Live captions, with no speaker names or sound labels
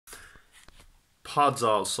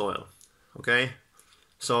Podzol soil, okay?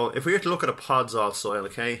 So if we were to look at a Podzol soil,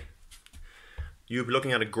 okay, you'd be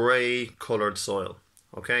looking at a grey coloured soil,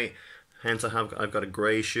 okay? Hence I've got a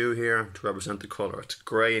grey shoe here to represent the colour. It's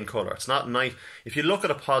grey in colour. It's not nice. If you look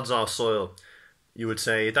at a Podzol soil, you would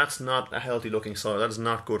say that's not a healthy looking soil. That is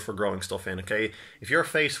not good for growing stuff in, okay? If your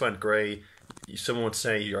face went grey, someone would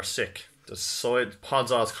say you're sick. The soil,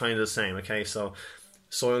 Podzol is kind of the same, okay? So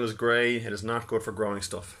soil is grey, it is not good for growing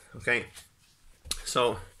stuff, okay?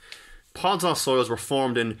 So Podzol soils were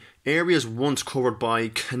formed in areas once covered by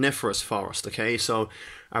coniferous forest, okay? So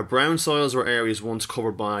our brown soils were areas once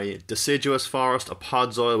covered by deciduous forest. A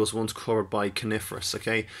podzol was once covered by coniferous,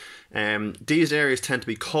 okay? These areas tend to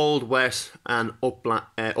be cold, wet and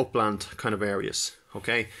upland kind of areas,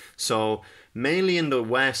 okay? So mainly in the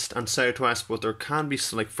west and southwest, but there can be,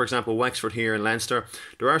 like for example Wexford here in Leinster.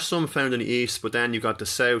 There are some found in the east, but then you've got the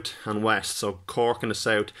south and west. So Cork in the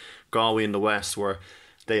south, Galway in the west, where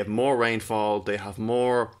they have more rainfall, they have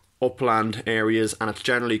more upland areas, and it's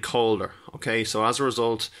generally colder, okay? So as a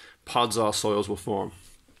result, Podzol soils will form.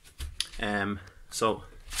 So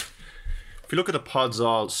if you look at the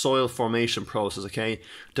Podzol soil formation process, okay,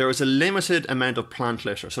 there is a limited amount of plant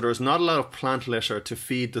litter. So there's not a lot of plant litter to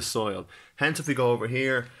feed the soil. Hence, if we go over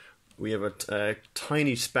here, we have a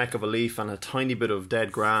tiny speck of a leaf and a tiny bit of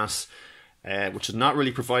dead grass, which is not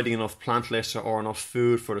really providing enough plant litter or enough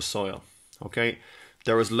food for the soil, okay?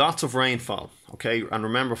 There is lots of rainfall, okay? And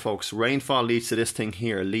remember folks, rainfall leads to this thing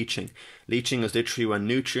here, leaching. Leaching is literally when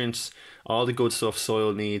nutrients, all the good stuff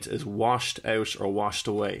soil needs, is washed out or washed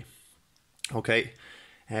away, okay?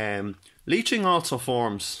 Leaching also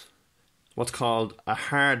forms what's called a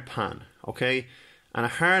hard pan, okay? And a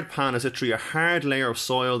hard pan is literally a hard layer of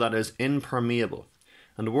soil that is impermeable.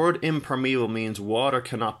 And the word impermeable means water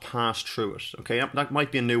cannot pass through it, okay? That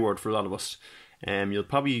might be a new word for a lot of us.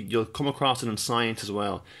 You'll come across it in science as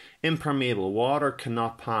well. Impermeable, water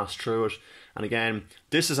cannot pass through it. And again,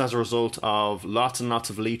 this is as a result of lots and lots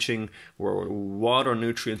of leaching, where water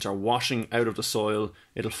nutrients are washing out of the soil.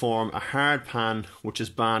 It'll form a hard pan, which is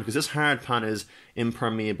bad because this hard pan is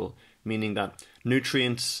impermeable, meaning that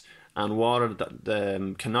nutrients and water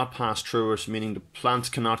that cannot pass through it, meaning the plants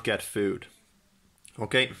cannot get food.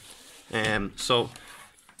 Okay, so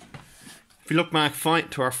if you look back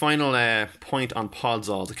to our final point on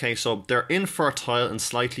podzols, okay, so they're infertile and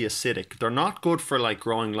slightly acidic. They're not good for like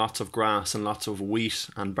growing lots of grass and lots of wheat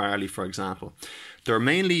and barley, for example. They're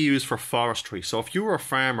mainly used for forestry. So if you were a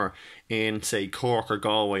farmer in, say, Cork or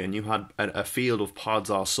Galway and you had a field of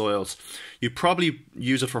podzol soils, you'd probably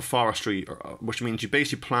use it for forestry, which means you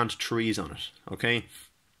basically plant trees on it, okay?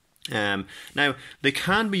 Now, they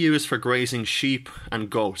can be used for grazing sheep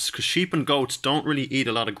and goats, because sheep and goats don't really eat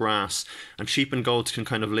a lot of grass, and sheep and goats can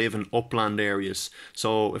kind of live in upland areas.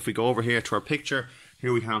 So if we go over here to our picture,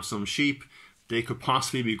 here we have some sheep. They could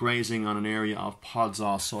possibly be grazing on an area of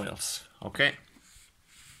podzol soils, okay?